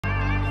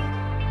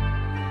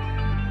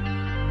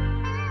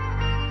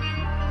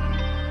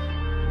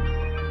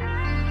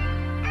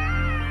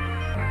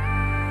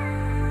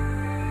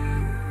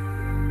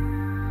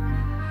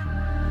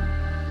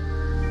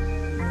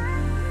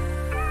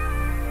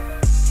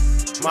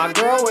My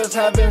girl is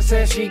heaven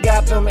since she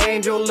got them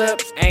angel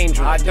lips.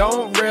 Angel. I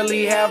don't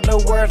really have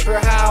the words for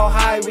how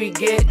high we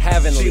get.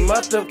 Heavenly. She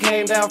must have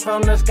came down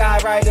from the sky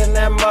right in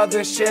that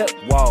mothership.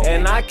 Whoa.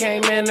 And I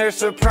came in her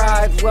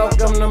surprise.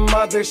 Welcome to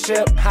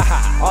mothership.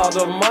 All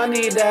the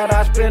money that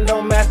I spend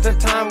don't match the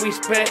time we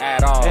spent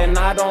At all. And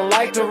I don't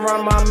like to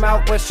run my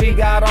mouth, but she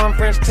got on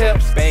French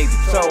tips. Baby.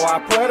 So I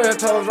put her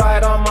toes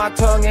right on my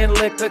tongue and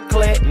licked the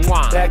clit.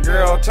 Mwah. That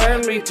girl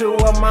turned me to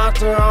a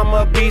monster. I'm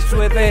a beast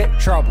with it.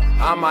 Trouble.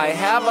 I might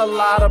have a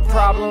lot of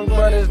problems,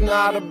 but it's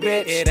not a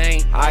bitch. It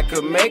ain't. I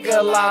could make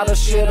a lot of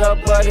shit up,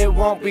 but it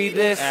won't be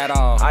this. At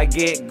all. I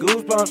get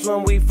goosebumps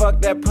when we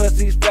fuck, that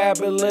pussy's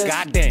fabulous.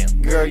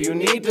 Goddamn. Girl, you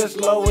need to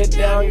slow it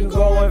down, you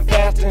going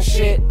fast and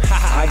shit.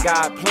 I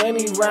got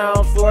plenty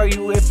rounds for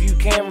you if you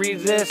can't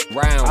resist.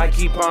 Rounds. I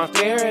keep on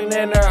staring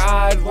in her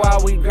eyes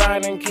while we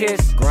grind and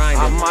kiss.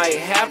 Grinding. I might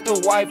have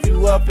to wipe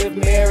you up if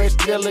marriage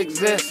still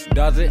exists.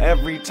 Does it?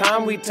 Every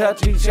time we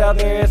touch each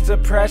other, it's a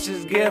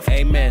precious gift.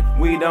 Amen.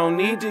 We don't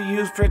need to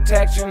use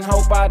protection,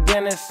 hope I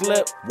didn't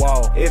slip.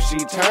 Whoa. If she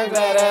turns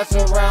that ass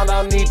around,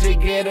 I'll need to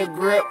get a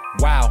grip.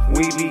 Wow.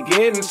 We be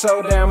getting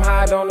so damn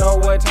high, don't know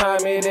what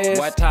time it is.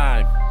 What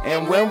time?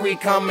 And when we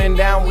coming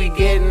down, we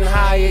getting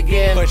high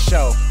again. For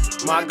sure.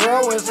 My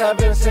girl is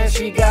heaven since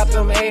she got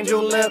them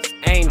angel lips.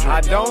 Angel.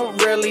 I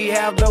don't really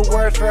have the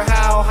words for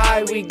how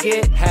high we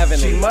get.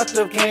 Heavenly. She must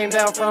have came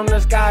down from the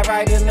sky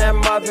right in that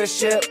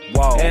mothership.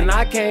 Whoa. And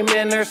I came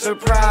in her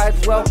surprise.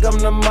 Welcome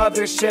to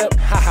mothership.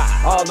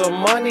 All the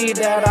money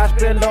that I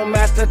spend don't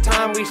match the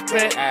time we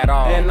spent. At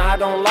all. And I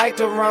don't like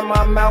to run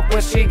my mouth,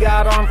 but she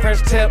got on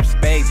French tips.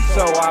 Baby.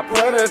 So I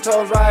put her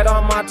toes right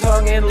on my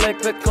tongue and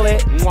licked the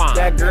clit. Mwah.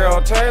 That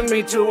girl turned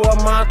me to a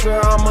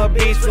monster. I'm a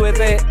beast with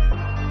it.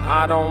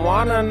 I don't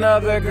want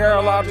another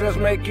girl, I'll just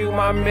make you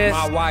my miss.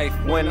 My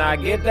wife. When I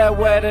get that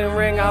wedding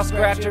ring, I'll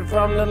scratch it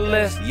from the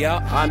list.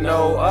 Yup. I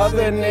know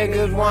other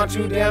niggas want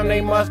you, damn, they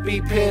must be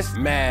pissed.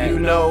 Mad. You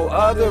know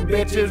other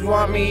bitches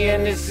want me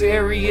and it's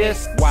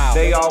serious. Wow.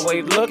 They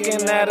always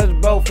looking at us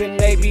both and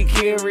they be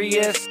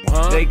curious.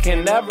 They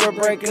can never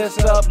break us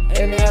up,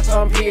 and that's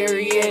on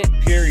period.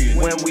 Period.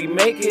 When we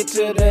make it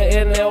to the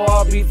end, they'll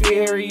all be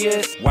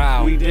furious.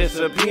 Wow. We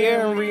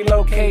disappear and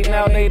relocate,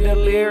 now they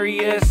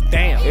delirious.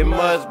 Damn. It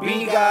must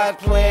be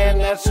God's plan,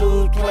 that's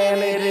whose plan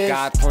it is.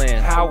 God's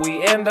plan. How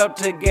we end up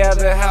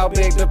together, how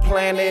big the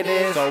planet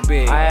is. So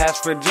big. I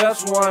asked for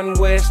just one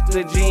wish,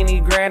 the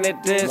genie granted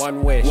this.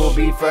 One wish. We'll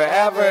be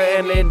forever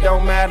and it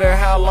don't matter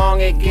how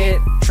long it get.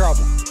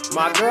 Trouble.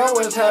 My girl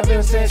is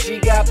heaven since she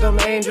got them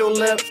angel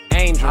lips.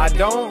 Angel. I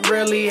don't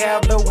really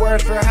have the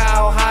words for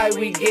how high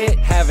we get.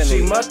 Heavenly.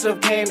 She must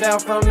have came down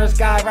from the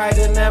sky right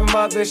in that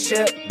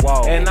mothership.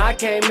 Whoa. And I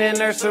came in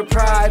her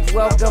surprise.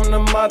 Welcome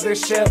to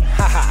mothership.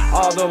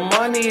 All the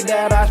money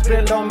that I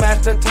spend don't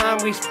match the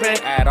time we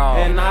spent. At all.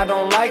 And I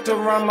don't like to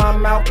run my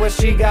mouth, but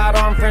she got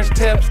on French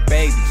tips.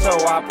 Baby. So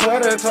I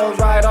put her toes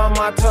right on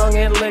my tongue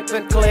and licked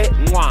the clit.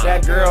 Mwah.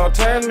 That girl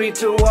turned me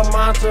to a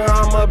monster.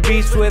 I'm a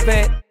beast with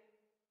it.